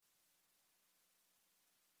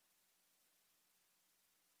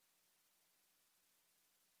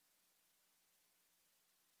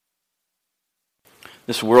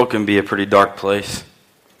This world can be a pretty dark place.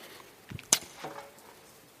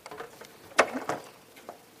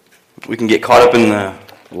 We can get caught up in the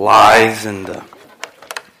lies and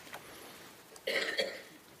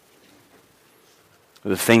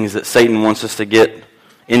the things that Satan wants us to get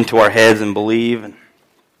into our heads and believe.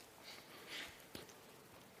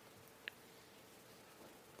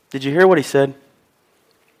 Did you hear what he said?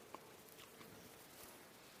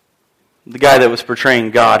 The guy that was portraying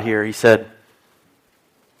God here, he said,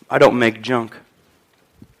 I don't make junk.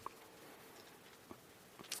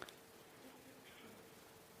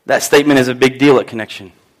 That statement is a big deal at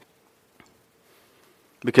Connection.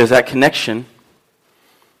 Because at Connection,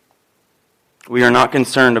 we are not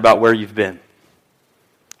concerned about where you've been.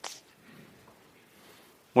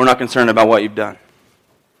 We're not concerned about what you've done.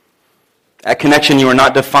 At Connection, you are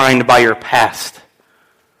not defined by your past.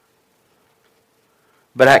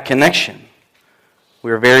 But at Connection,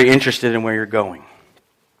 we are very interested in where you're going.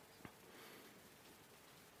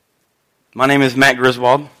 My name is Matt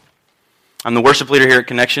Griswold. I'm the worship leader here at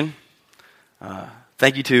Connection.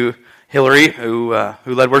 Thank you to Hillary, who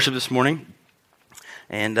led worship this morning,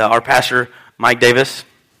 and our pastor, Mike Davis,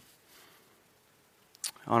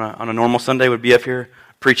 on a normal Sunday would be up here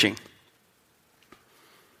preaching.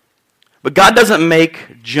 But God doesn't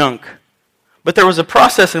make junk. But there was a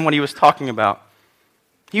process in what he was talking about.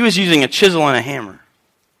 He was using a chisel and a hammer.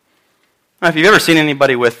 Now, if you've ever seen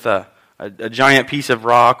anybody with a giant piece of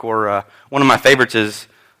rock, or one of my favorites is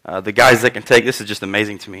the guys that can take, this is just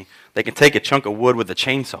amazing to me, they can take a chunk of wood with a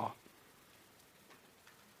chainsaw.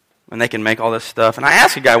 And they can make all this stuff. And I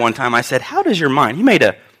asked a guy one time, I said, how does your mind? He made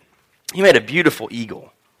a beautiful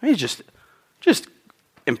eagle. He's just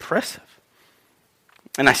impressive.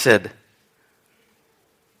 And I said,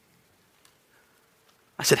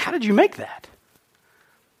 how did you make that?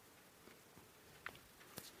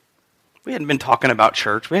 We hadn't been talking about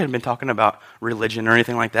church. We hadn't been talking about religion or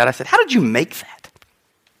anything like that. I said, how did you make that?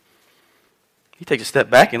 He takes a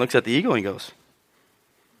step back and looks at the eagle and he goes,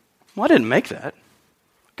 well, I didn't make that.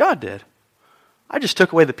 God did. I just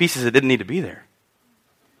took away the pieces that didn't need to be there.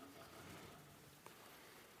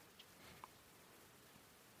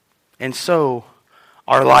 And so,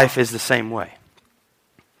 our life is the same way.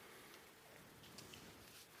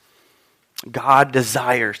 God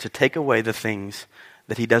desires to take away the things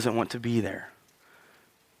that he doesn't want to be there.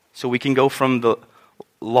 So we can go from the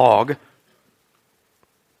log,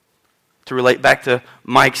 to relate back to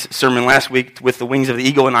Mike's sermon last week with the wings of the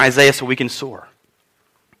eagle in Isaiah, so we can soar.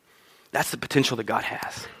 That's the potential that God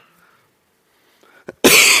has.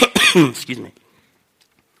 Excuse me.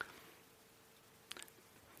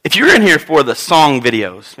 If you're in here for the song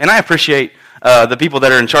videos, and I appreciate the people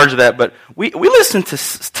that are in charge of that, but we listen to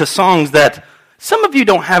songs that some of you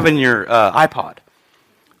don't have in your iPod.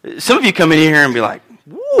 Some of you come in here and be like,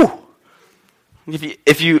 woo!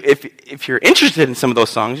 If you're interested in some of those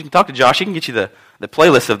songs, you can talk to Josh. He can get you the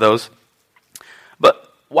playlist of those.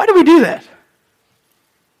 But why do we do that?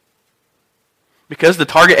 Because the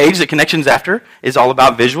target age that Connection's after is all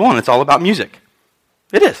about visual and it's all about music.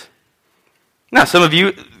 It is. Now, some of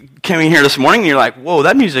you came in here this morning and you're like, whoa,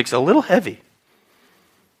 that music's a little heavy.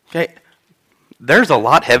 Okay? There's a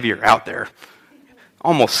lot heavier out there.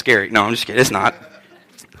 Almost scary. No, I'm just kidding. It's not.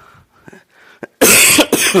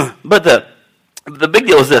 But the big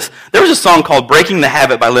deal is this. There was a song called Breaking the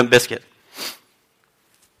Habit by Limp Bizkit.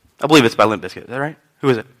 I believe it's by Limp Bizkit. Is that right? Who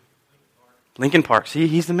is it? Linkin Park. See,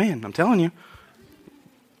 he's the man. I'm telling you.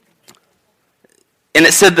 And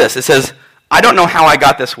it said this. It says, I don't know how I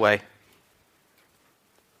got this way.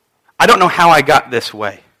 I don't know how I got this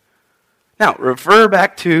way. Now, refer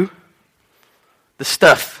back to the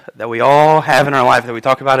stuff that we all have in our life that we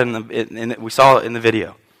talk about we saw in the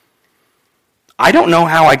video. I don't know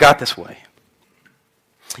how I got this way.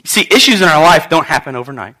 You see, issues in our life don't happen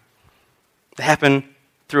overnight. They happen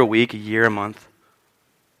through a week, a year, a month,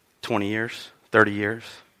 20 years, 30 years,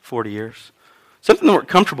 40 years. Something that we're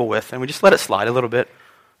comfortable with, and we just let it slide a little bit.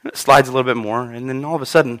 And it slides a little bit more, and then all of a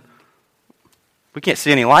sudden, we can't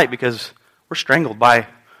see any light because we're strangled by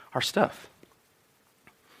our stuff.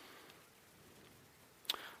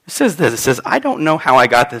 It says this. It says, I don't know how I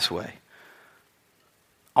got this way.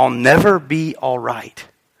 I'll never be all right.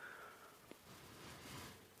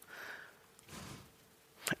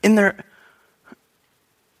 In their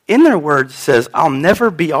words, it says, I'll never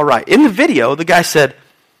be all right. In the video, the guy said,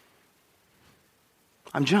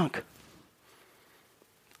 I'm junk.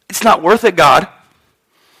 It's not worth it, God.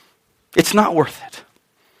 It's not worth it.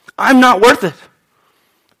 I'm not worth it.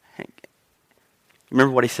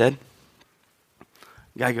 Remember what he said?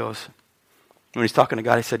 The guy goes, when he's talking to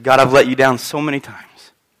God, he said, God, I've let you down so many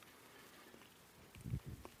times.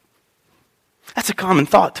 That's a common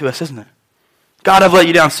thought to us, isn't it? God, I've let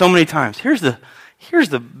you down so many times. Here's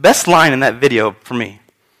the best line in that video for me.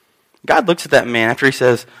 God looks at that man after he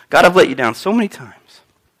says, God, I've let you down so many times.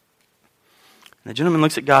 And the gentleman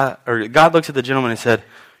looks at God, or God looks at the gentleman and said,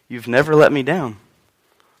 you've never let me down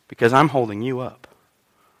because I'm holding you up.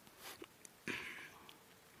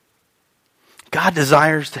 God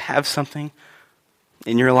desires to have something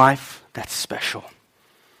in your life that's special.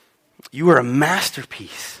 You are a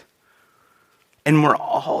masterpiece, and we're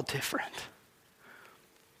all different.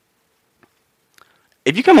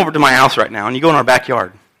 If you come over to my house right now and you go in our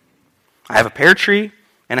backyard, I have a pear tree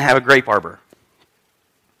and I have a grape arbor.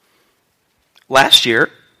 Last year,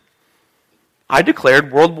 I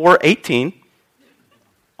declared World War XVIII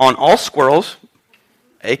on all squirrels,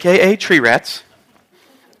 a.k.a. tree rats.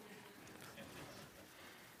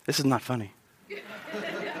 This is not funny.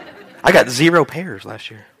 I got 0 pears last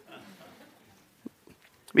year.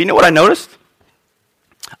 But you know what I noticed?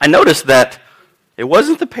 I noticed that it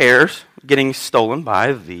wasn't the pears getting stolen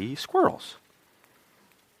by the squirrels.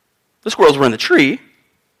 The squirrels were in the tree,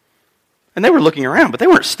 and they were looking around, but they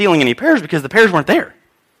weren't stealing any pears because the pears weren't there.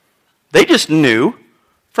 They just knew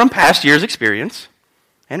from past years' experience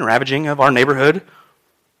and ravaging of our neighborhood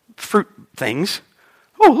fruit things,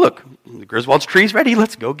 oh, look, the Griswold's tree's ready,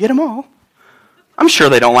 let's go get them all. I'm sure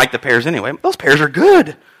they don't like the pears anyway. Those pears are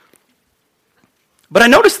good. But I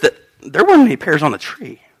noticed that there weren't any pears on the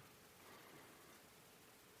tree.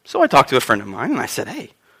 So I talked to a friend of mine, and I said,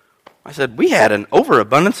 hey, we had an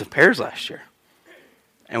overabundance of pears last year,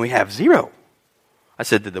 and we have 0. I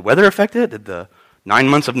said, did the weather affect it? Did the 9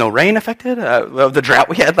 months of no rain affect it? Of the drought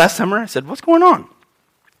we had last summer? I said, what's going on?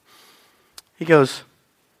 He goes,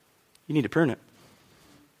 you need to prune it.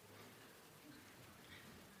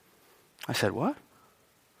 I said, what?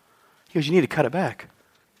 He goes, you need to cut it back.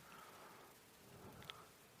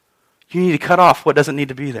 You need to cut off what doesn't need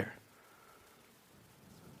to be there.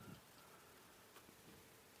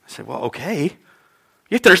 I said, well, okay.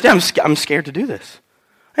 You have to understand, I'm scared to do this.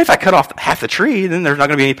 If I cut off half the tree, then there's not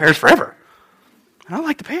going to be any pears forever. And I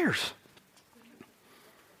like the pears.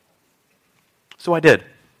 So I did.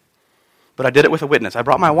 But I did it with a witness. I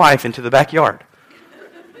brought my wife into the backyard.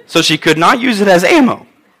 So she could not use it as ammo.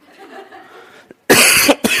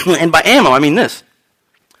 And by ammo, I mean this.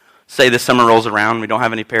 Say this summer rolls around, we don't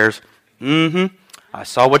have any pears. I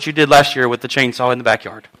saw what you did last year with the chainsaw in the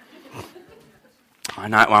backyard.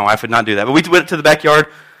 My wife would not do that. But we went to the backyard,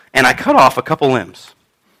 and I cut off a couple limbs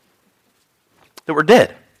that were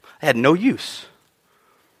dead. They had no use.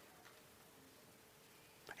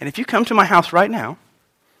 And if you come to my house right now,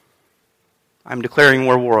 I'm declaring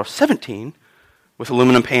World War XVII with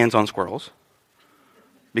aluminum pans on squirrels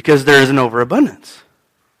because there is an overabundance.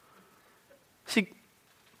 See,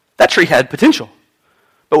 that tree had potential.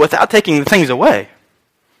 But without taking the things away,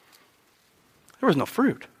 there was no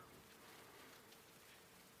fruit.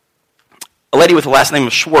 A lady with the last name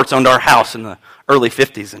of Schwartz owned our house in the early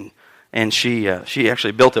 50s, and she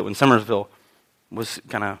actually built it when Summersville was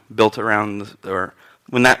kind of built around, or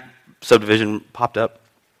when that subdivision popped up.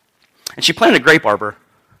 And she planted a grape arbor.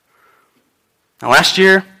 Now last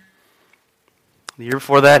year, the year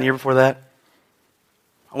before that, and the year before that,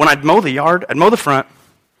 when I'd mow the yard, I'd mow the front,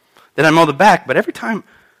 then I'd mow the back, but every time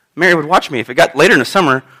Mary would watch me, if it got later in the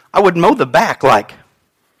summer, I would mow the back like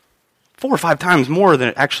 4 or 5 times more than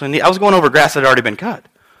it actually needed. I was going over grass that had already been cut.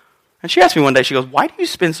 And she asked me one day, she goes, why do you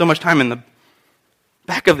spend so much time in the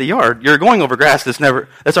back of the yard? You're going over grass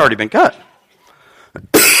that's already been cut.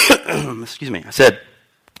 Excuse me. I said,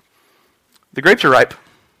 the grapes are ripe.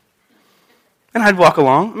 And I'd walk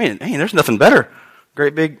along. I mean, hey, there's nothing better.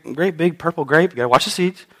 Great big purple grape. You got to watch the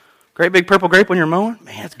seeds. Great big purple grape when you're mowing.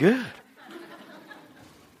 Man, it's good.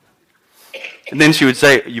 And then she would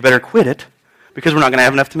say, you better quit it because we're not going to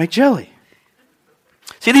have enough to make jelly.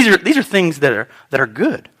 See, these are things that are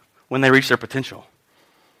good when they reach their potential.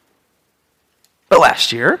 But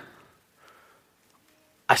last year,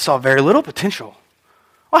 I saw very little potential.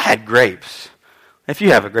 I had grapes. If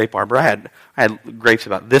you have a grape arbor, I had grapes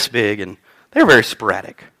about this big, and they were very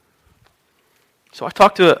sporadic. So I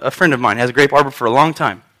talked to a friend of mine who has a grape arbor for a long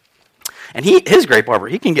time. And his grape arbor,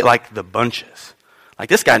 he can get like the bunches. Like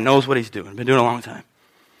this guy knows what he's doing, been doing it a long time.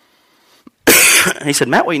 And he said,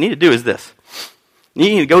 Matt, what you need to do is this. You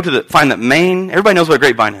need to go find the main, everybody knows what a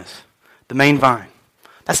grapevine is. The main vine.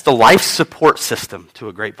 That's the life support system to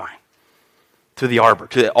a grapevine. To the arbor.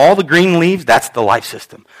 To all the green leaves, that's the life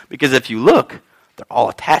system. Because if you look, they're all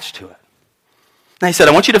attached to it. And he said,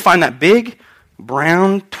 I want you to find that big,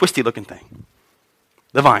 brown, twisty-looking thing.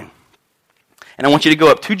 The vine. And I want you to go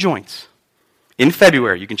up 2 joints. In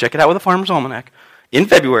February, you can check it out with a Farmer's Almanac. In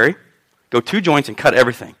February, Go 2 joints and cut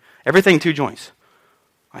everything. Everything 2 joints.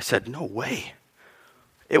 I said, no way.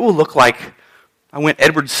 It will look like I went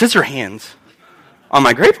Edward Scissorhands on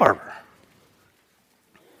my grape arbor.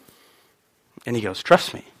 And he goes,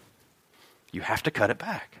 trust me, you have to cut it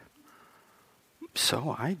back.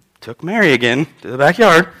 So I took Mary again to the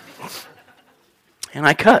backyard, and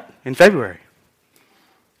I cut in February.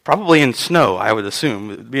 Probably in snow, I would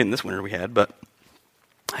assume, being this winter we had, but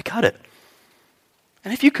I cut it.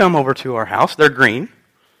 And if you come over to our house, they're green,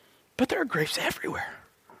 but there are grapes everywhere.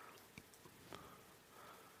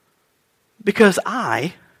 Because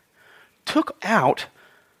I took out,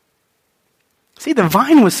 see, the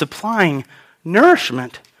vine was supplying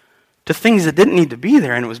nourishment to things that didn't need to be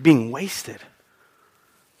there, and it was being wasted.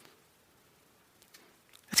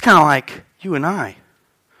 It's kind of like you and I.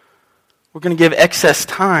 We're going to give excess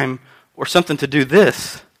time or something to do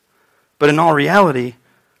this, but in all reality,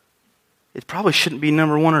 it probably shouldn't be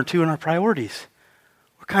number 1 or 2 in our priorities.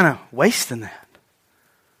 We're kind of wasting that.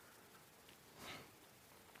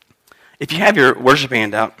 If you have your worship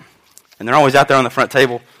handout, and they're always out there on the front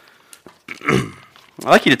table, I'd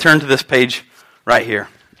like you to turn to this page right here.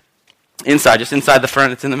 Inside, just inside the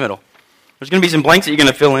front, it's in the middle. There's going to be some blanks that you're going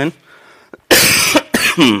to fill in.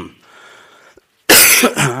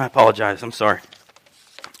 I apologize, I'm sorry.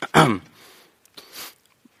 But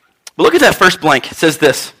look at that first blank. It says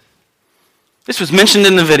this. This was mentioned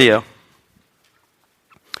in the video.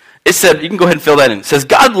 It said, you can go ahead and fill that in. It says,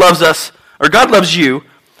 God loves us, or God loves you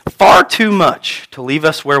far too much to leave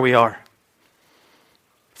us where we are.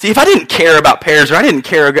 See, if I didn't care about pears or I didn't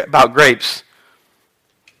care about grapes,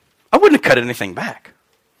 I wouldn't have cut anything back.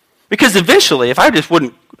 Because eventually, if I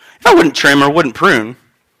wouldn't trim or wouldn't prune,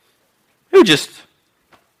 it would just,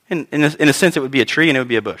 in a sense, it would be a tree and it would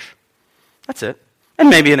be a bush. That's it. And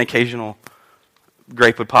maybe an occasional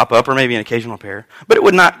grape would pop up, or maybe an occasional pear, but it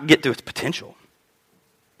would not get to its potential.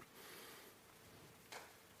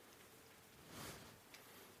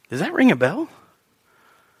 Does that ring a bell?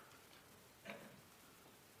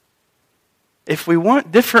 If we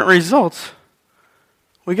want different results,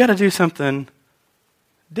 we got to do something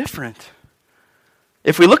different.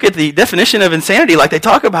 If we look at the definition of insanity, like they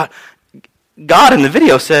talk about, God in the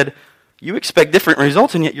video said, you expect different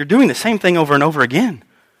results, and yet you're doing the same thing over and over again.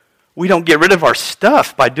 We don't get rid of our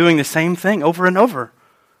stuff by doing the same thing over and over.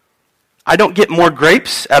 I don't get more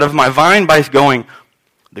grapes out of my vine by going,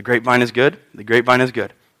 the grapevine is good, the grapevine is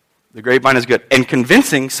good, the grapevine is good, and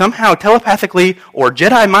convincing somehow telepathically or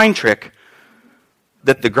Jedi mind trick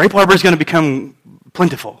that the grape arbor is going to become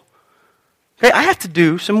plentiful. Okay, I have to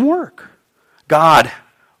do some work. God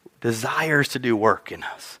desires to do work in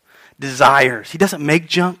us. Desires. He doesn't make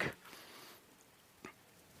junk.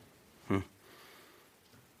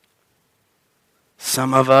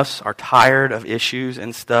 Some of us are tired of issues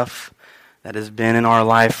and stuff that has been in our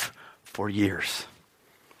life for years.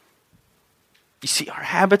 You see, our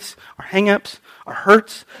habits, our hang-ups, our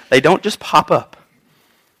hurts, they don't just pop up.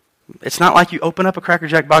 It's not like you open up a Cracker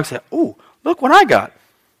Jack box and say, oh, look what I got.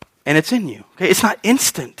 And it's in you. Okay, it's not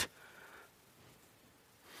instant.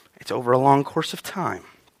 It's over a long course of time.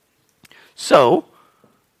 So,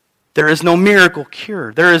 there is no miracle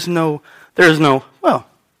cure. There is no, well,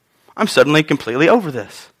 I'm suddenly completely over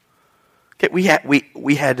this. Okay,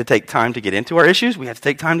 we had to take time to get into our issues. We had to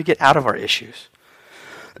take time to get out of our issues.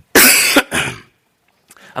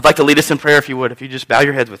 I'd like to lead us in prayer, if you would, if you just bow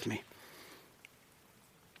your heads with me.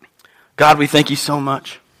 God, we thank you so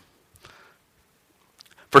much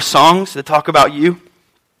for songs that talk about you,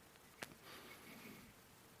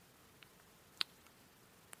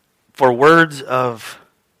 for words of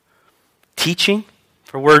teaching,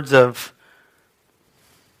 for words of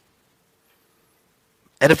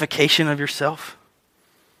edification of yourself.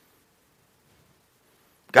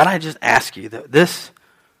 God, I just ask you that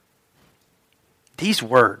these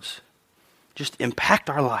words just impact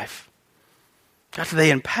our life. God,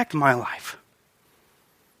 they impact my life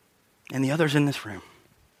and the others in this room.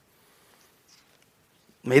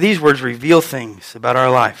 May these words reveal things about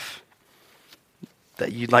our life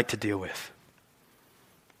that you'd like to deal with.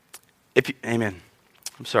 Amen.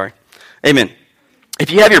 I'm sorry. Amen.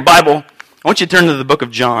 If you have your Bible, I want you to turn to the book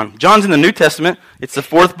of John. John's in the New Testament. It's the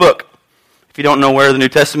 4th book. If you don't know where the New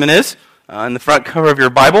Testament is, in the front cover of your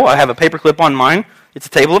Bible, I have a paperclip on mine. It's a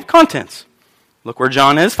table of contents. Look where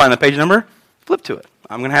John is, find the page number, flip to it.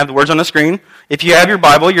 I'm going to have the words on the screen. If you have your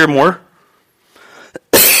Bible, you're more,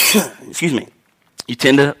 excuse me, you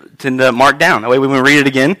tend to mark down. That way when we read it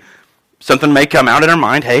again, something may come out in our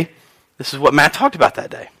mind. Hey, this is what Matt talked about that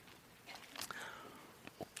day.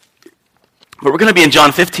 But we're going to be in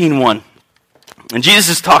John 15:1. And Jesus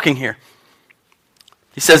is talking here.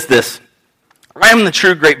 He says this. I am the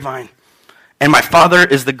true grapevine, and my Father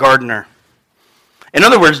is the gardener. In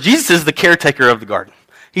other words, Jesus is the caretaker of the garden.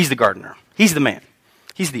 He's the gardener. He's the man.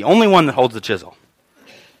 He's the only one that holds the chisel.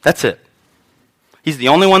 That's it. He's the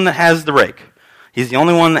only one that has the rake. He's the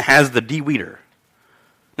only one that has the de-weeder.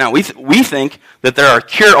 Now, we think that there are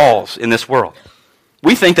cure-alls in this world.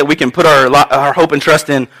 We think that we can put our hope and trust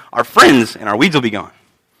in our friends and our weeds will be gone.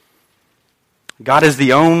 God is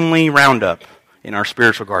the only Roundup in our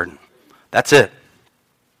spiritual garden. That's it.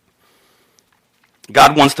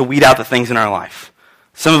 God wants to weed out the things in our life.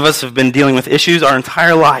 Some of us have been dealing with issues our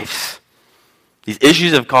entire lives. These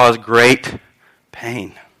issues have caused great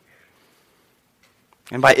pain.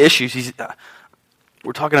 And by issues,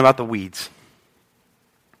 we're talking about the weeds.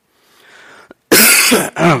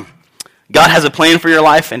 God has a plan for your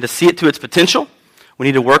life, and to see it to its potential, we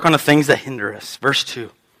need to work on the things that hinder us. Verse 2.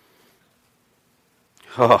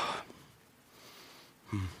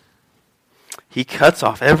 He cuts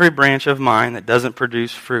off every branch of mine that doesn't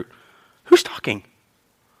produce fruit. Who's talking?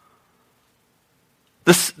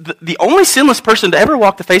 The only sinless person to ever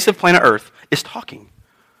walk the face of planet Earth is talking.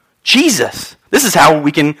 Jesus. This is how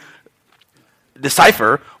we can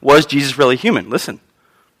decipher, was Jesus really human? Listen.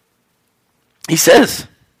 He says,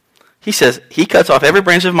 he cuts off every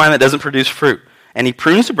branch of mine that doesn't produce fruit, and he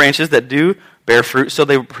prunes the branches that do bear fruit so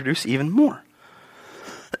they will produce even more.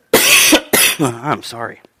 I'm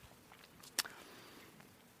sorry.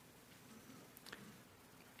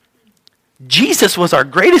 Jesus was our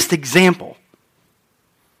greatest example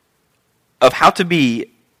of how to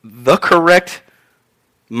be the correct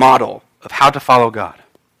model of how to follow God.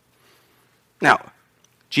 Now,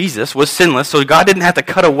 Jesus was sinless, so God didn't have to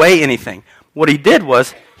cut away anything. What he did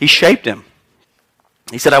was he shaped him.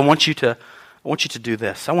 He said, I want you to do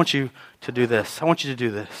this. I want you to do this. I want you to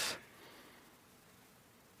do this.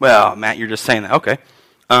 Well, Matt, you're just saying that. Okay.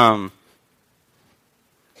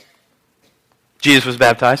 Jesus was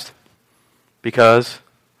baptized because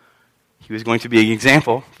he was going to be an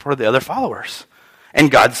example for the other followers. And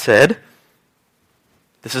God said,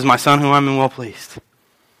 this is my son whom I'm well pleased.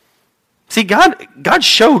 See, God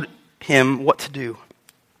showed him what to do.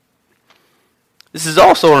 This is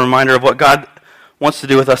also a reminder of what God wants to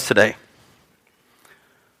do with us today.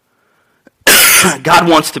 God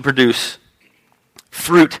wants to produce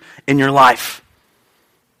fruit in your life.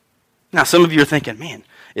 Now, some of you are thinking, man,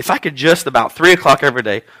 if I could just about 3 o'clock every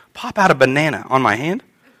day pop out a banana on my hand,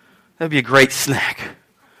 that would be a great snack.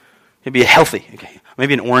 It'd be healthy. Okay.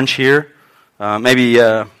 Maybe an orange here. Maybe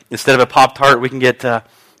instead of a Pop-Tart, we can get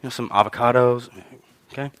some avocados.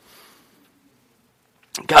 Okay.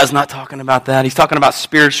 God's not talking about that. He's talking about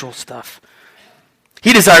spiritual stuff.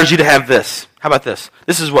 He desires you to have this. How about this?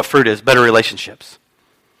 This is what fruit is, better relationships.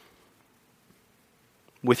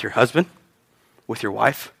 With your husband, with your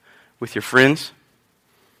wife, with your friends,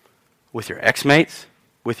 with your ex-mates,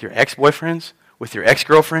 with your ex-boyfriends, with your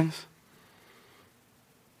ex-girlfriends.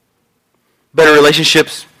 Better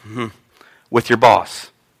relationships with your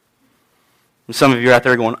boss. And some of you are out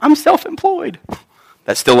there going, I'm self-employed.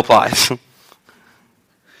 That still applies.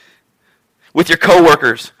 With your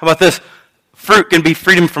coworkers. How about this? Fruit can be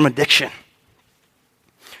freedom from addiction.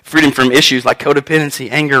 Freedom from issues like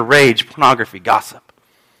codependency, anger, rage, pornography, gossip.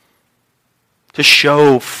 To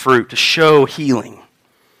show fruit, to show healing.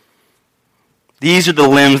 These are the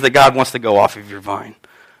limbs that God wants to go off of your vine.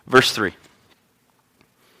 Verse 3.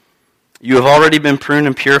 You have already been pruned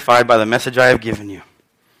and purified by the message I have given you.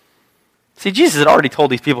 See, Jesus had already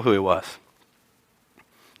told these people who he was.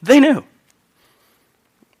 They knew.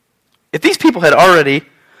 If these people had already...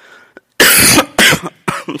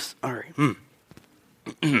 I'm sorry.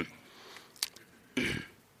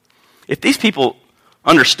 If these people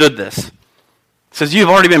understood this, it says you've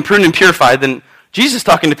already been pruned and purified, then Jesus is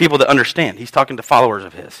talking to people that understand. He's talking to followers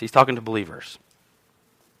of his. He's talking to believers.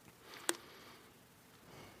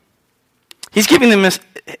 He's giving them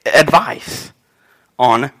advice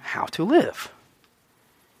on how to live.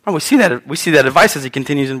 Oh, we see that advice as he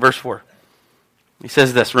continues in verse 4. He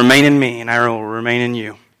says this, remain in me, and I will remain in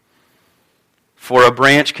you. For a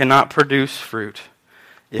branch cannot produce fruit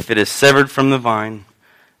if it is severed from the vine,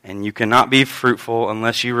 and you cannot be fruitful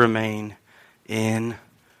unless you remain in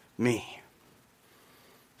me.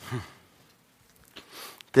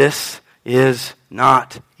 This is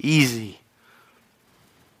not easy.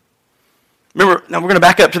 Remember, now we're going to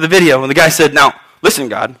back up to the video when the guy said, now, listen,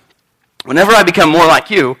 God, whenever I become more like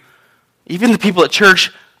you, even the people at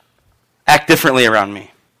church act differently around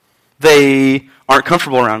me. They aren't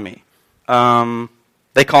comfortable around me.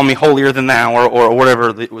 They call me holier than thou, or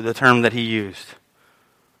whatever the term that he used.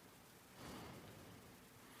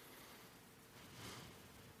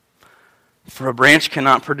 For a branch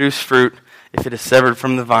cannot produce fruit if it is severed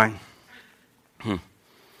from the vine.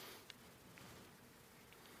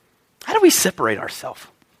 How do we separate ourselves?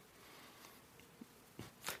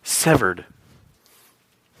 Severed.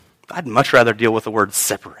 I'd much rather deal with the word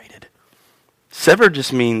separated. Severed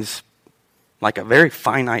just means like a very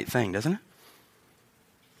finite thing, doesn't it?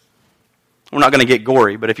 We're not going to get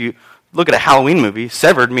gory, but if you look at a Halloween movie,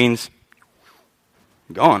 severed means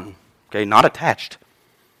gone, okay, not attached.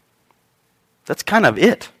 That's kind of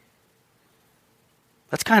it.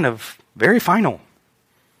 That's kind of very final.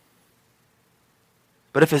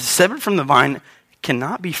 But if it's severed from the vine, it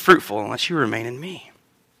cannot be fruitful unless you remain in me.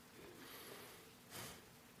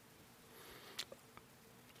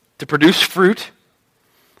 To produce fruit,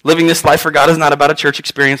 living this life for God is not about a church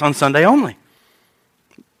experience on Sunday only.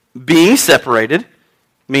 Being separated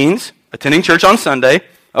means attending church on Sunday,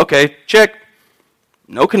 okay, check.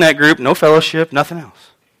 No connect group, no fellowship, nothing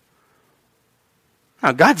else.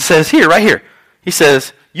 Now, God says here, right here, He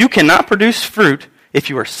says, you cannot produce fruit if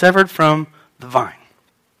you are severed from the vine.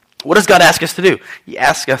 What does God ask us to do? He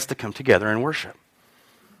asks us to come together and worship.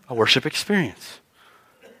 A worship experience.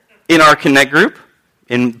 In our connect group,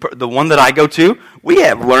 in the one that I go to, we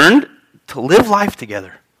have learned to live life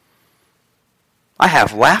together. I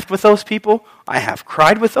have laughed with those people. I have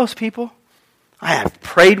cried with those people. I have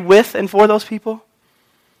prayed with and for those people.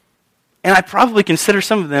 And I probably consider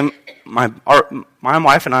some of them, my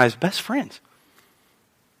wife and I's best friends.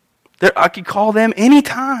 I could call them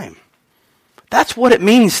anytime. That's what it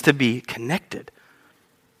means to be connected,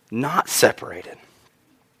 not separated.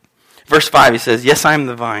 Verse 5, he says, yes, I am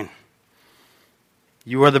the vine.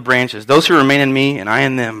 You are the branches. Those who remain in me and I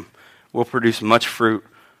in them will produce much fruit.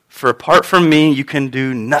 For apart from me, you can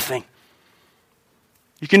do nothing.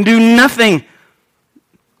 You can do nothing.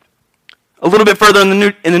 A little bit further in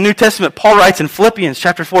the New Testament, Paul writes in Philippians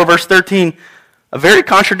chapter 4, verse 13, a very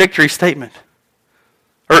contradictory statement.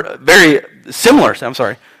 Or very similar, I'm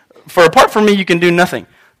sorry. For apart from me, you can do nothing.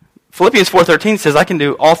 Philippians 4:13 says, I can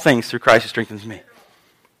do all things through Christ who strengthens me.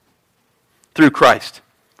 Through Christ.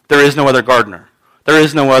 There is no other gardener. There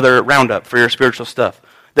is no other roundup for your spiritual stuff.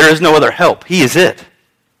 There is no other help. He is it.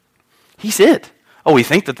 He's it. Oh, we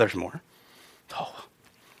think that there's more. Oh,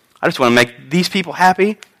 I just want to make these people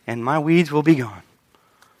happy, and my weeds will be gone.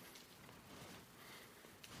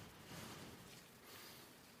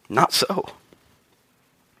 Not so.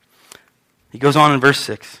 He goes on in verse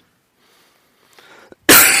 6.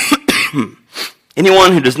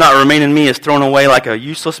 Anyone who does not remain in me is thrown away like a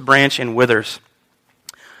useless branch and withers.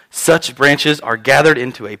 Such branches are gathered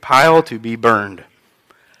into a pile to be burned.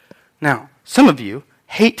 Now, some of you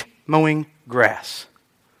hate mowing grass.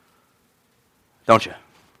 Don't you?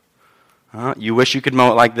 You wish you could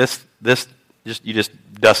mow it like this. You just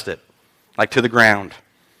dust it, like to the ground.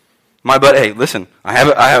 My buddy, hey, listen, I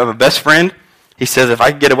have a best friend. He says if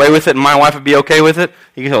I could get away with it and my wife would be okay with it,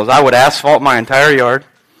 he goes, I would asphalt my entire yard.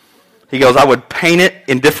 He goes, I would paint it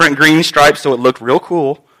in different green stripes so it looked real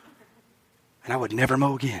cool, and I would never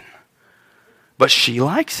mow again. But she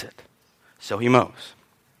likes it, so he mows.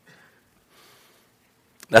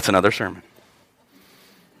 That's another sermon.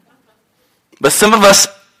 But some of us,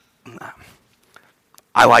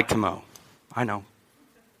 I like to mow. I know.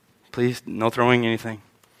 Please, no throwing anything.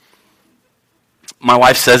 My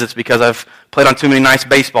wife says it's because I've played on too many nice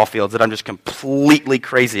baseball fields that I'm just completely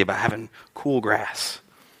crazy about having cool grass.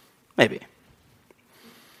 Maybe.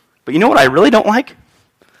 But you know what I really don't like?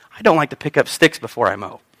 I don't like to pick up sticks before I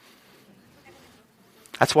mow.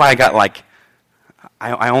 That's why I got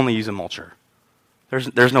I only use a mulcher.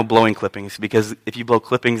 There's no blowing clippings, because if you blow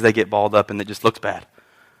clippings, they get balled up and it just looks bad.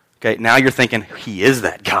 Okay, now you're thinking, he is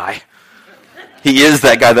that guy. He is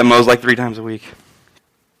that guy that mows like 3 times a week.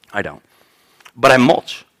 I don't. But I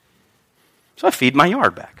mulch. So I feed my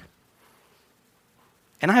yard back.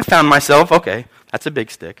 And I found myself, okay, that's a big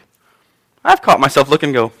stick. I've caught myself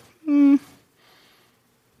looking and go,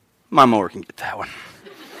 my mower can get that one.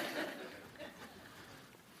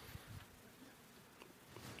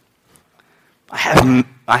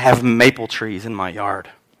 I have maple trees in my yard.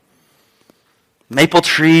 Maple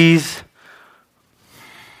trees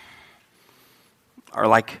are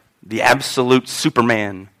like the absolute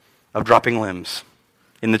Superman of dropping limbs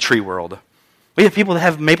in the tree world. We have people that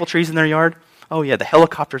have maple trees in their yard. Oh yeah, the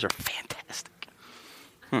helicopters are fantastic.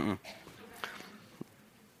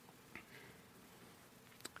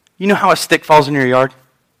 You know how a stick falls in your yard?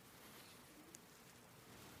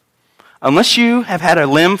 Unless you have had a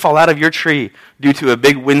limb fall out of your tree due to a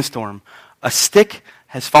big windstorm, a stick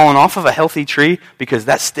has fallen off of a healthy tree because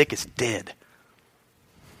that stick is dead.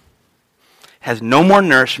 has no more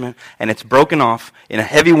nourishment, and it's broken off in a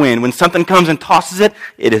heavy wind. When something comes and tosses it,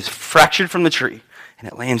 it is fractured from the tree, and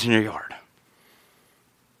it lands in your yard.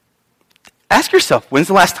 Ask yourself, when's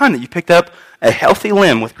the last time that you picked up a healthy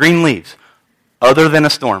limb with green leaves, other than a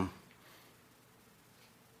storm?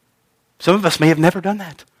 Some of us may have never done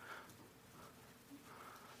that.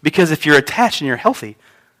 Because if you're attached and you're healthy,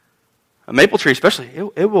 a maple tree especially,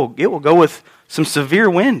 it will go with some severe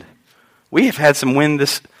wind. We have had some wind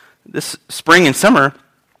this spring and summer.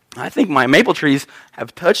 I think my maple trees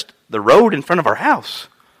have touched the road in front of our house.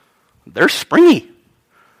 They're springy.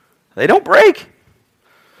 They don't break.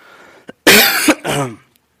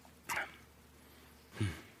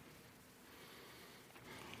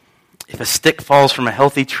 If a stick falls from a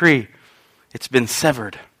healthy tree, it's been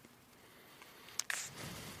severed.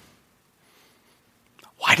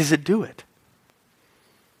 Why does it do it?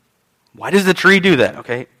 Why does the tree do that?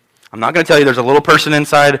 Okay, I'm not going to tell you there's a little person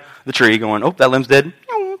inside the tree going, oh, that limb's dead.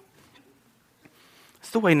 It's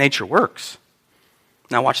the way nature works.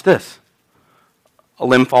 Now watch this. A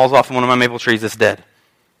limb falls off of one of my maple trees that's dead.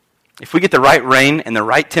 If we get the right rain and the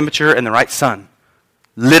right temperature and the right sun,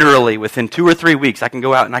 literally within 2 or 3 weeks, I can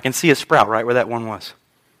go out and I can see a sprout right where that one was.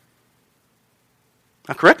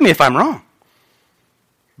 Now correct me if I'm wrong,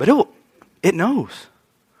 but it knows.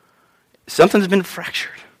 Something's been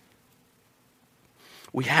fractured.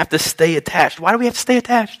 We have to stay attached. Why do we have to stay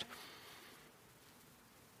attached?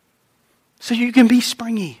 So you can be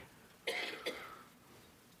springy.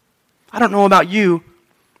 I don't know about you,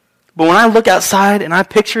 but when I look outside and I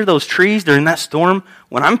picture those trees during that storm,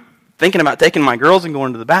 when I'm thinking about taking my girls and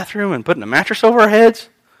going to the bathroom and putting a mattress over our heads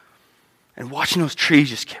and watching those trees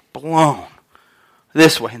just get blown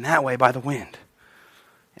this way and that way by the wind.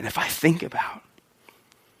 And if I think about,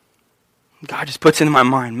 God just puts into my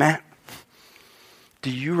mind, Matt, do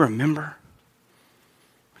you remember?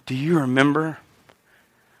 Do you remember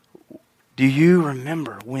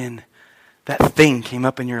when that thing came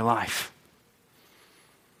up in your life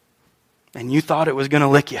and you thought it was going to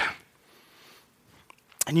lick you?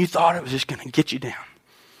 And you thought it was just going to get you down.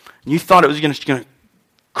 And you thought it was going to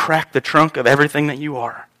crack the trunk of everything that you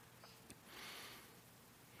are.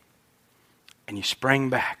 And you sprang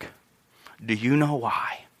back. Do you know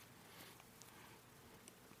why?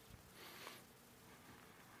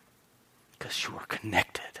 Because you were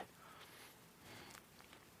connected.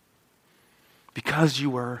 Because you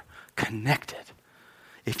were connected.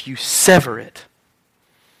 If you sever it,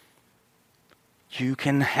 you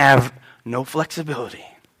can have no flexibility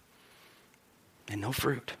and no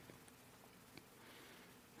fruit.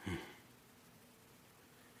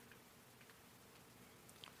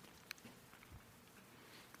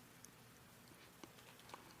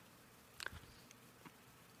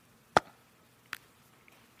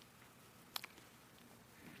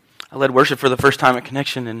 I led worship for the first time at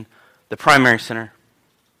Connection in the primary center.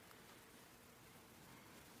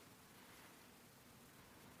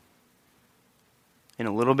 In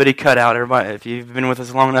a little bitty cutout. Everybody, if you've been with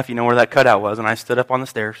us long enough, you know where that cutout was. And I stood up on the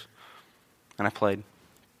stairs and I played.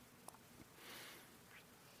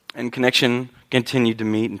 And Connection continued to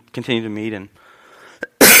meet and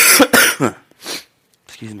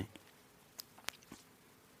excuse me.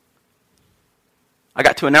 I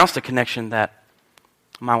got to announce to Connection that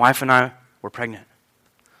my wife and I were pregnant.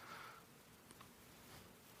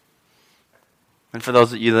 And for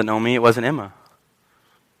those of you that know me, it wasn't Emma.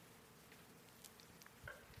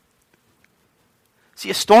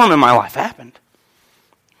 See, a storm in my life happened.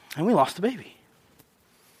 And we lost a baby.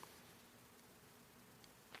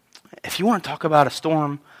 If you want to talk about a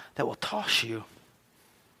storm that will toss you,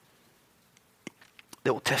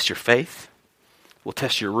 that will test your faith, will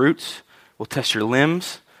test your roots, will test your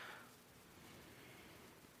limbs,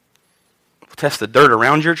 will test the dirt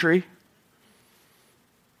around your tree.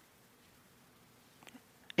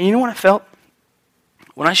 And you know what I felt?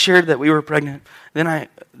 When I shared that we were pregnant,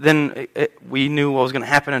 we knew what was going to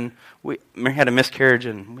happen, and Mary had a miscarriage,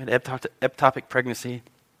 and we had ectopic pregnancy.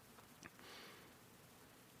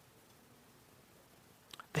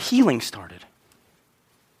 The healing started.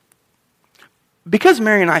 Because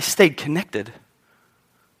Mary and I stayed connected,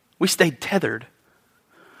 we stayed tethered,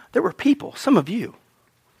 there were people, some of you,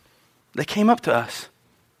 that came up to us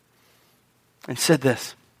and said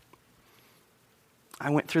this: I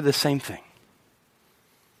went through the same thing.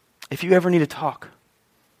 If you ever need to talk,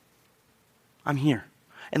 I'm here.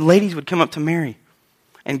 And ladies would come up to Mary,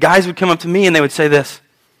 and guys would come up to me, and they would say this: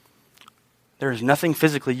 there is nothing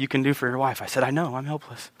physically you can do for your wife. I said, I know, I'm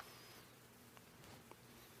helpless.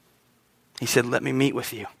 He said, let me meet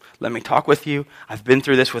with you. Let me talk with you. I've been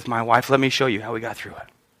through this with my wife. Let me show you how we got through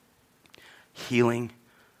it. Healing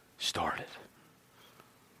started.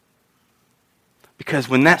 Because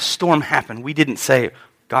when that storm happened, we didn't say,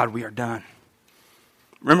 God, we are done.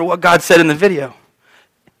 Remember what God said in the video?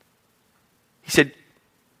 He said,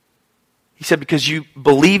 because you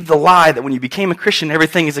believed the lie that when you became a Christian,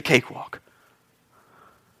 everything is a cakewalk.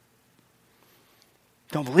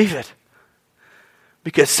 Don't believe it.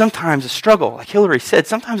 Because sometimes a struggle, like Hillary said,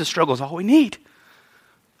 sometimes a struggle is all we need.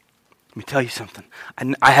 Let me tell you something.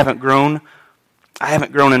 I haven't grown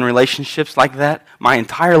in relationships like that my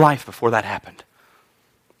entire life before that happened.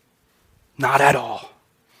 Not at all.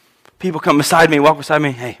 People come beside me, walk beside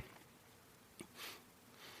me, hey,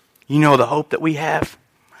 you know the hope that we have?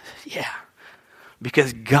 I said, yeah.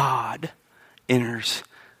 Because God enters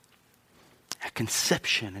at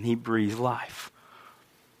conception and he breathes life.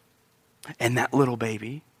 And that little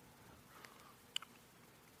baby,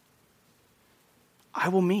 I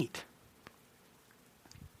will meet.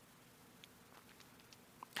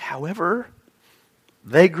 However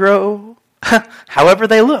they grow, however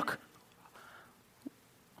they look,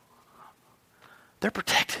 they're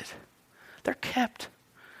protected. They're kept.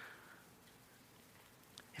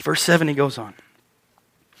 In verse 7 he goes on.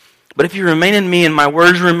 But if you remain in me and my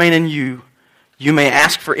words remain in you, you may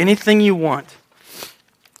ask for anything you want,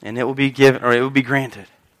 and it will be given, or it will be granted.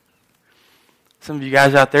 Some of you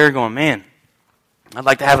guys out there are going, man, I'd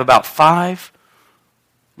like to have about 5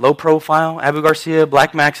 low-profile Abu Garcia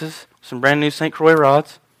Black Maxes, some brand new St. Croix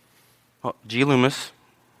rods. Oh, G. Loomis.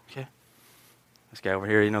 Okay. This guy over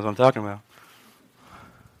here, he knows what I'm talking about.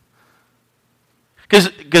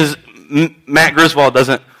 Because Matt Griswold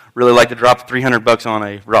doesn't really like to drop $300 on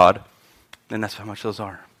a rod, and that's how much those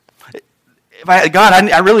are. God,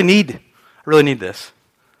 I really need this.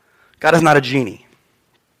 God is not a genie.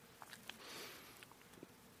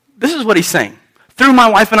 This is what he's saying. Through my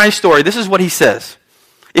wife and I's story, this is what he says.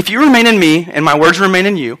 If you remain in me and my words remain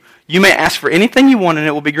in you, you may ask for anything you want and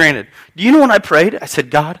it will be granted. Do you know what I prayed? I said,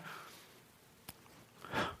 God,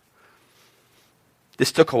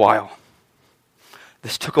 this took a while.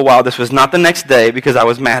 This took a while. This was not the next day because I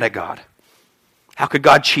was mad at God. How could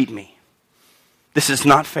God cheat me? This is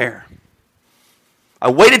not fair. I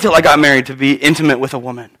waited till I got married to be intimate with a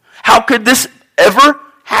woman. How could this ever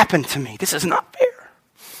happen to me? This is not fair.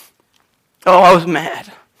 Oh, I was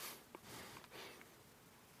mad.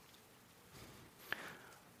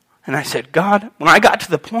 And I said, God, when I got to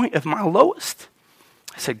the point of my lowest,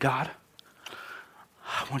 I said, God,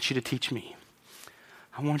 I want you to teach me.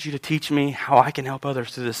 I want you to teach me how I can help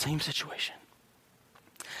others through the same situation.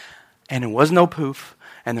 And there was no poof,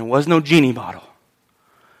 and there was no genie bottle.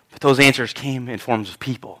 But those answers came in forms of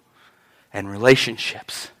people and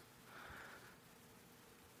relationships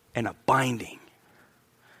and a binding.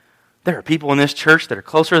 There are people in this church that are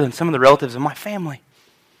closer than some of the relatives of my family.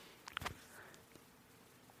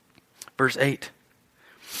 Verse 8.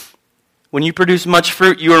 When you produce much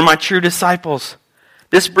fruit, you are my true disciples.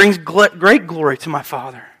 This brings great glory to my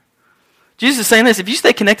Father. Jesus is saying this, if you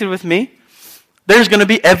stay connected with me, there's going to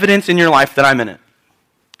be evidence in your life that I'm in it.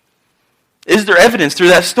 Is there evidence through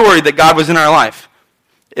that story that God was in our life?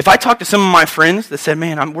 If I talk to some of my friends that said,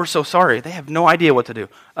 man, we're so sorry, they have no idea what to do.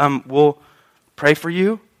 We'll pray for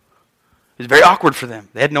you. It was very awkward for them.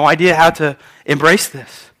 They had no idea how to embrace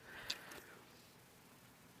this.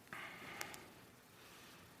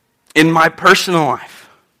 In my personal life,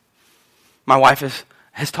 my wife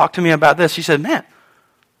has talked to me about this. She said, man,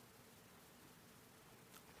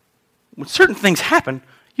 when certain things happen,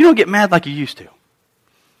 you don't get mad like you used to.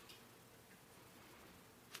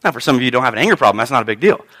 Now, for some of you who don't have an anger problem, that's not a big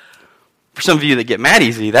deal. For some of you that get mad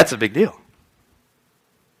easy, that's a big deal.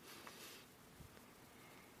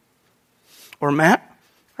 Or, Matt,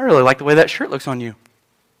 I really like the way that shirt looks on you.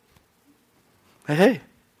 Hey.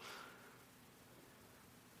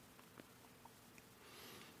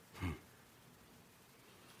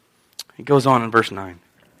 It goes on in verse 9.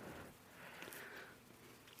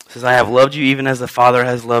 It says, I have loved you even as the Father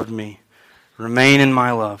has loved me. Remain in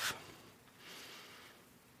my love.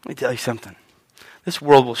 Let me tell you something. This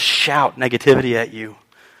world will shout negativity at you.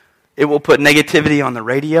 It will put negativity on the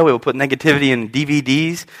radio. It will put negativity in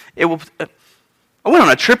DVDs. I went on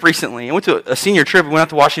a trip recently. I went to a senior trip. We went out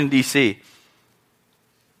to Washington, D.C.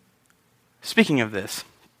 Speaking of this,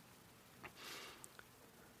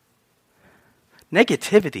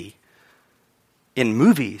 negativity in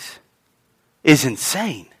movies is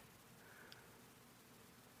insane.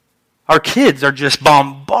 Our kids are just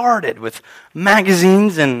bombarded with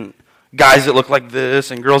magazines and guys that look like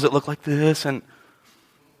this and girls that look like this. And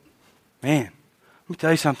man, let me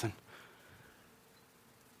tell you something.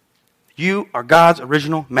 You are God's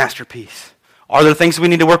original masterpiece. Are there things we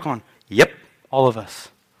need to work on? Yep, all of us.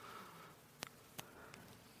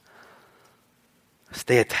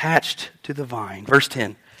 Stay attached to the vine. Verse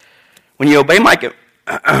 10. When you obey my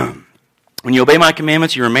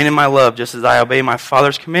commandments, you remain in my love, just as I obey my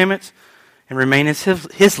Father's commandments and remain in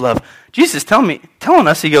his love. Jesus is telling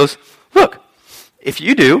us, he goes, look, if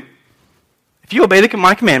you obey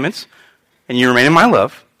my commandments and you remain in my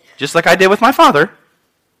love, just like I did with my Father,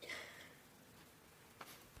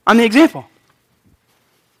 I'm the example.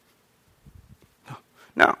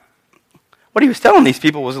 Now, what he was telling these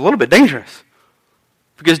people was a little bit dangerous,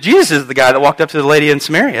 because Jesus is the guy that walked up to the lady in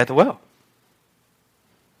Samaria at the well.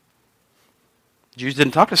 Jews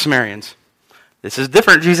didn't talk to Samaritans. This is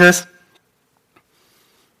different, Jesus.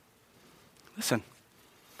 Listen,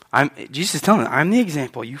 Jesus is telling them, I'm the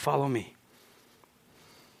example. You follow me.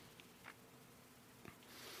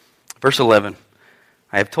 Verse 11.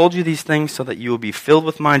 I have told you these things so that you will be filled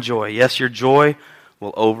with my joy. Yes, your joy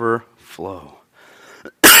will overflow.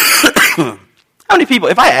 How many people,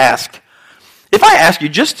 if I ask you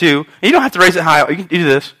just to, and you don't have to raise it high, you can do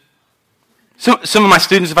this. Some of my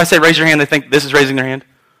students, if I say raise your hand, they think this is raising their hand.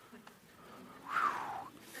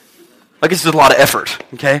 Like, this is a lot of effort,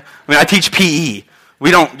 okay? I mean, I teach PE.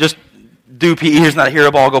 We don't just do PE, here's not a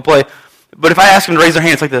hero ball, go play. But if I ask them to raise their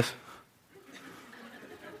hand, it's like this.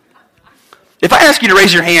 If I ask you to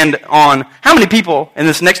raise your hand on how many people in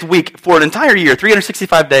this next week for an entire year,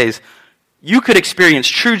 365 days, you could experience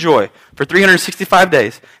true joy for 365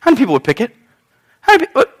 days, how many people would pick it? How many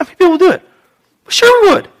people would do it? Well, sure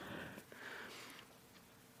we would.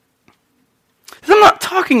 I'm not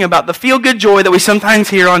talking about the feel-good joy that we sometimes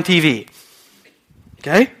hear on TV.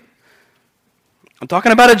 Okay? I'm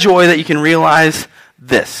talking about a joy that you can realize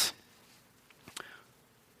this.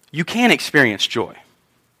 You can experience joy.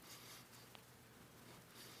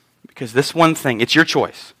 Because this one thing, it's your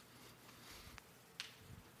choice.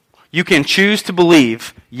 You can choose to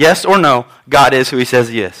believe, yes or no, God is who he says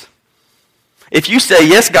he is. If you say,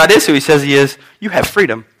 yes, God is who he says he is, you have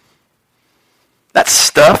freedom. That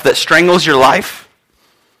stuff that strangles your life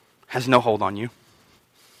has no hold on you.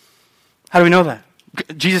 How do we know that?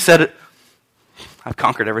 Jesus said it. I've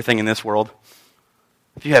conquered everything in this world.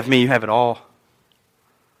 If you have me, you have it all.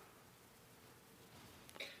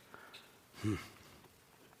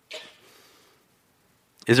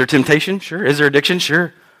 Is there temptation? Sure. Is there addiction?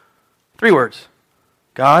 Sure. 3 words.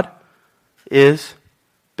 God is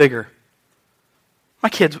bigger. I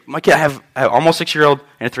have an almost 6-year-old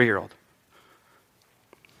and a 3-year-old.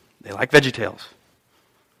 They like VeggieTales.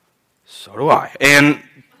 So do I.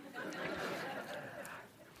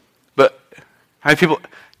 But how many people,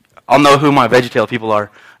 I'll know who my VeggieTale people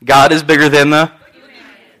are. God is bigger than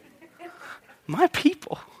my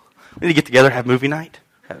people. We need to get together, have movie night.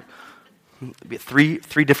 Be 3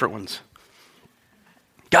 different ones.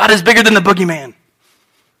 God is bigger than the boogeyman.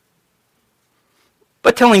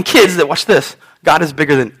 But telling kids that, watch this, God is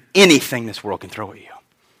bigger than anything this world can throw at you.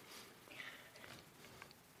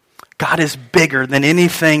 God is bigger than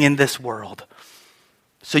anything in this world.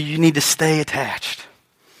 So you need to stay attached.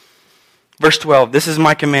 Verse 12, this is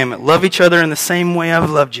my commandment. Love each other in the same way I've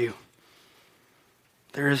loved you.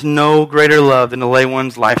 There is no greater love than to lay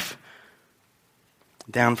one's life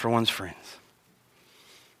down for one's friends.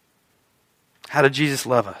 How did Jesus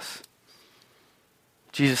love us?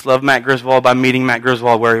 Jesus loved Matt Griswold by meeting Matt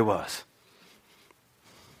Griswold where he was.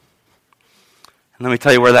 And let me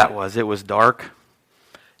tell you where that was. It was dark,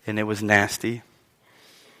 and it was nasty,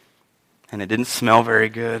 and it didn't smell very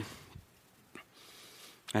good,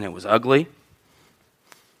 and it was ugly,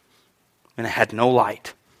 and it had no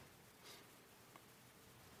light.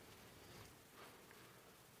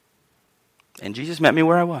 And Jesus met me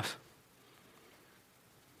where I was.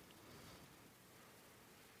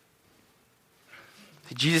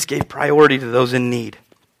 Jesus gave priority to those in need.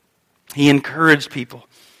 He encouraged people.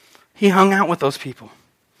 He hung out with those people.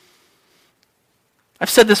 I've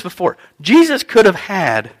said this before. Jesus could have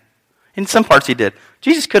had, in some parts he did,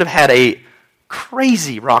 Jesus could have had a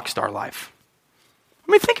crazy rock star life.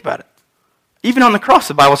 I mean, think about it. Even on the cross,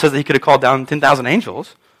 the Bible says that he could have called down 10,000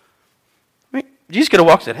 angels. I mean, Jesus could have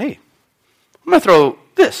walked and said, hey, I'm going to throw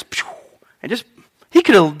this. And just, he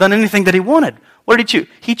could have done anything that he wanted. What did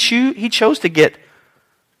he choose? He chose to get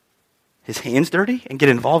his hands dirty and get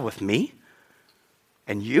involved with me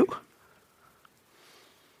and you.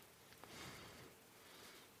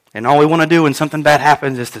 And all we want to do when something bad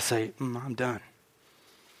happens is to say, I'm done.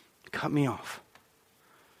 Cut me off.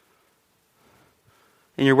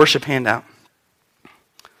 In your worship handout,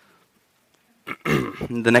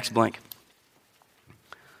 the next blank.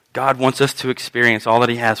 God wants us to experience all that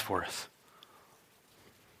he has for us.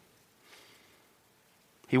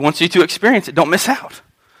 He wants you to experience it. Don't miss out.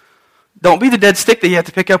 Don't be the dead stick that you have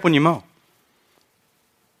to pick up when you mow.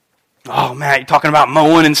 Oh, Matt, you're talking about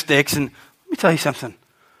mowing and sticks. And let me tell you something.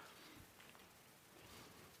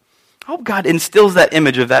 I hope God instills that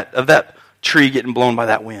image of that tree getting blown by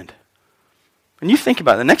that wind. And you think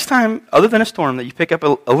about it. The next time, other than a storm, that you pick up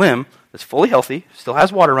a limb that's fully healthy, still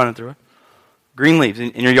has water running through it, green leaves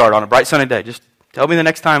in your yard on a bright sunny day, just tell me the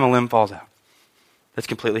next time a limb falls out that's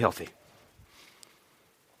completely healthy.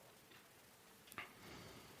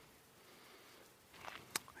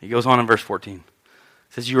 He goes on in verse 14. He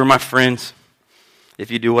says, you are my friends if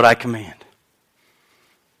you do what I command.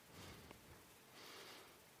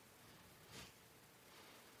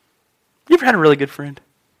 You ever had a really good friend?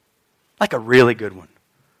 Like a really good one.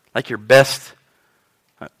 Like your best,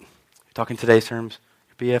 talking today's terms,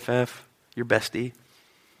 your BFF, your bestie.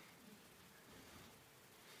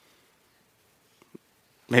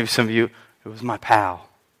 Maybe some of you, it was my pal.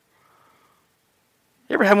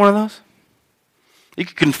 You ever had one of those? You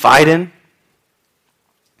could confide in,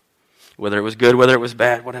 whether it was good, whether it was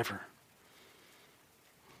bad, whatever.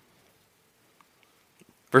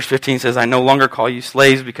 Verse 15 says, I no longer call you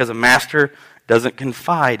slaves because a master doesn't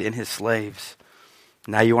confide in his slaves.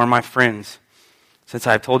 Now you are my friends, since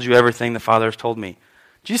I have told you everything the Father has told me.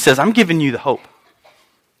 Jesus says, I'm giving you the hope.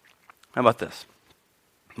 How about this?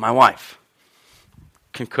 My wife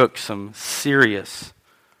can cook some serious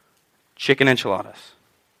chicken enchiladas.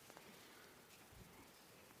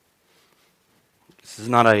 This is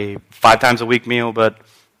not a 5 times a week meal, but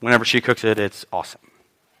whenever she cooks it, it's awesome.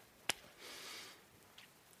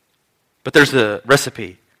 But there's a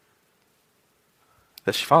recipe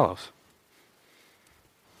that she follows.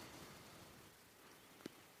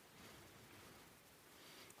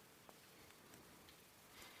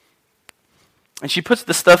 And she puts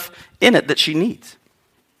the stuff in it that she needs.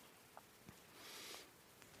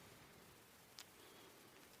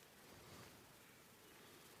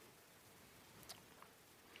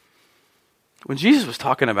 When Jesus was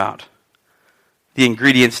talking about the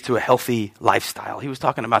ingredients to a healthy lifestyle, he was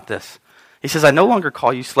talking about this. He says, I no longer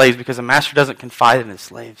call you slaves because a master doesn't confide in his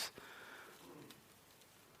slaves.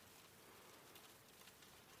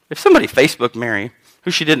 If somebody Facebooked Mary, who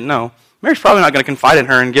she didn't know, Mary's probably not going to confide in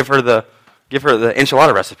her and give her the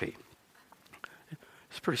enchilada recipe.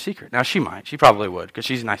 It's pretty secret. Now she might. She probably would because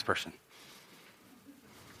she's a nice person.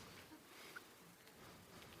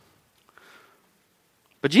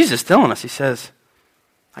 But Jesus is telling us, he says,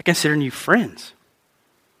 I consider you friends.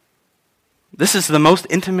 This is the most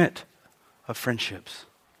intimate of friendships.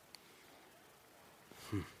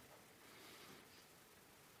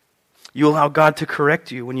 You allow God to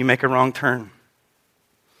correct you when you make a wrong turn.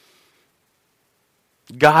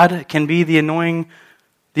 God can be the annoying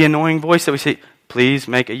voice that we say, please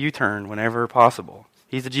make a U-turn whenever possible.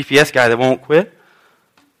 He's the GPS guy that won't quit.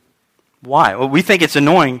 Why? Well, we think it's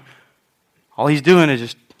annoying. All he's doing is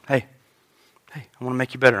just, hey, I want to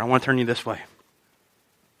make you better. I want to turn you this way.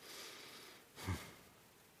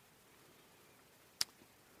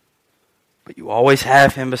 But you always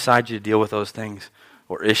have him beside you to deal with those things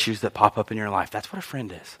or issues that pop up in your life. That's what a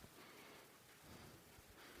friend is.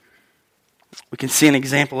 We can see an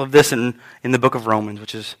example of this in the book of Romans,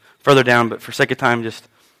 which is further down, but for sake of time, just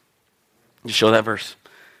show that verse.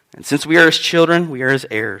 And since we are his children, we are his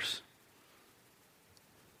heirs.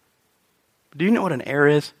 Do you know what an heir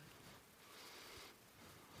is?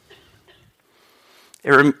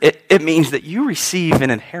 It means that you receive an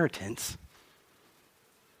inheritance.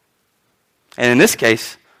 And in this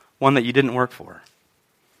case, one that you didn't work for.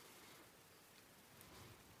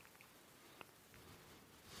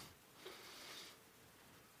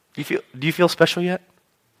 Do you feel special yet?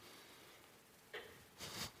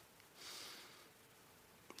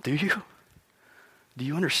 Do you? Do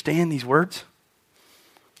you understand these words?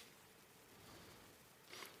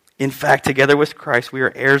 In fact, together with Christ, we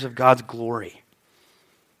are heirs of God's glory.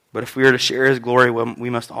 But if we are to share his glory, we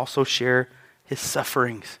must also share his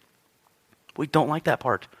sufferings. We don't like that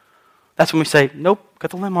part. That's when we say, nope,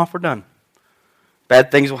 cut the limb off, we're done.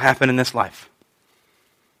 Bad things will happen in this life.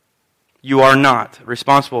 You are not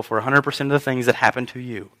responsible for 100% of the things that happen to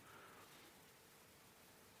you.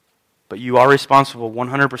 But you are responsible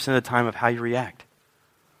 100% of the time of how you react.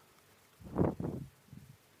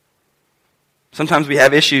 Sometimes we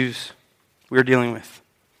have issues we're dealing with.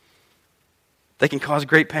 They can cause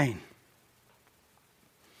great pain.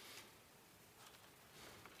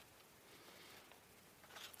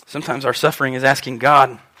 Sometimes our suffering is asking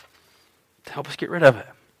God to help us get rid of it.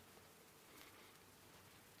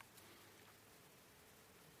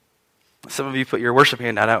 Some of you put your worship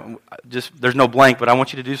hand out. There's no blank, but I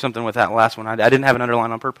want you to do something with that last one. I didn't have an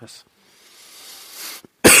underline on purpose.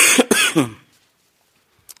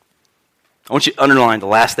 I want you to underline the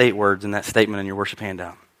last 8 words in that statement in your worship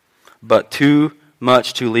handout. But too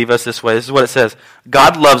much to leave us this way. This is what it says.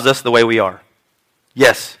 God loves us the way we are.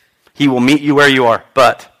 Yes, He will meet you where you are,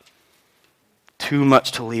 but too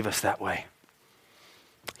much to leave us that way.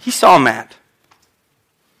 He saw Matt.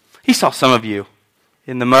 He saw some of you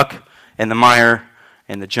in the muck and the mire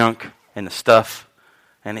and the junk and the stuff,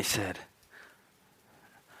 and He said,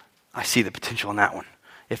 I see the potential in that one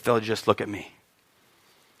if they'll just look at me.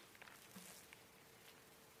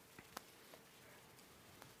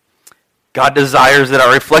 God desires that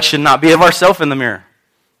our reflection not be of ourselves in the mirror,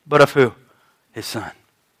 but of who? His Son.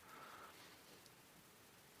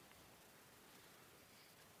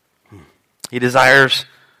 He desires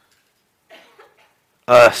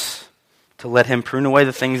us to let Him prune away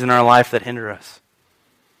the things in our life that hinder us.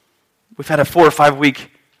 We've had a 4 or 5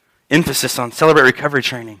 week emphasis on Celebrate Recovery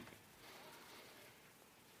training.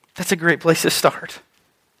 That's a great place to start.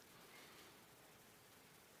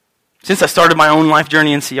 Since I started my own life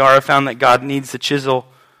journey in CR, I found that God needs to chisel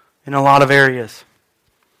in a lot of areas.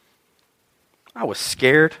 I was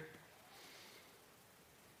scared.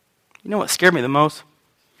 You know what scared me the most?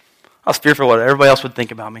 I was fearful of what everybody else would think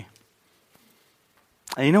about me.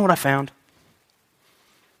 And you know what I found?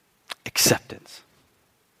 Acceptance.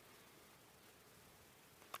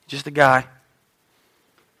 Just a guy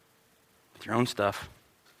with your own stuff,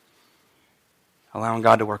 allowing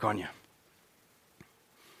God to work on you.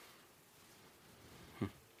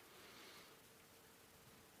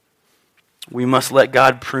 We must let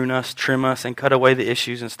God prune us, trim us, and cut away the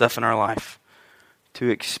issues and stuff in our life to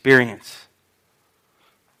experience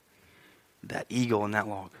that eagle in that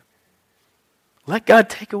log. Let God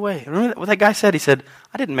take away. Remember what that guy said? He said,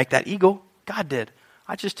 I didn't make that eagle. God did.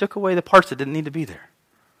 I just took away the parts that didn't need to be there.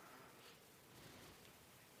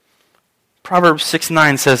 Proverbs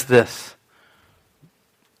 6:9 says this.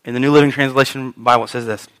 In the New Living Translation Bible, it says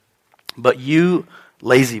this. But you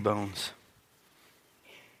lazy bones,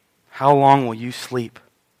 how long will you sleep?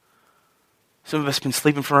 Some of us have been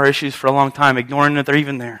sleeping from our issues for a long time, ignoring that they're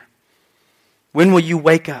even there. When will you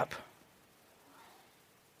wake up?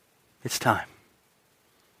 It's time.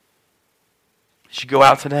 As you go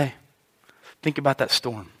out today, think about that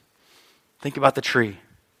storm. Think about the tree.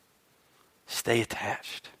 Stay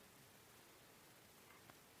attached.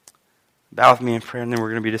 Bow with me in prayer, and then we're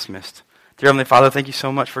going to be dismissed. Dear Heavenly Father, thank you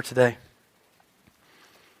so much for today.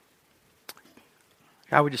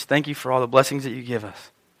 God, we just thank you for all the blessings that you give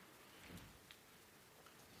us.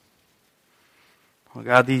 Oh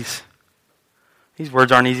God, these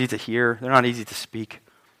words aren't easy to hear. They're not easy to speak.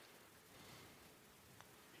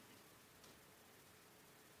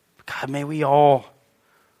 God, may we all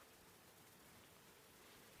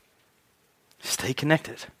stay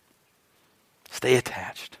connected. Stay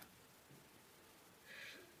attached.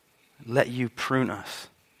 Let you prune us.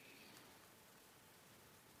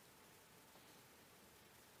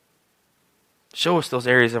 Show us those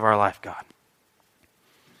areas of our life, God.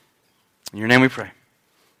 In your name we pray.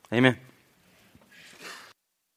 Amen.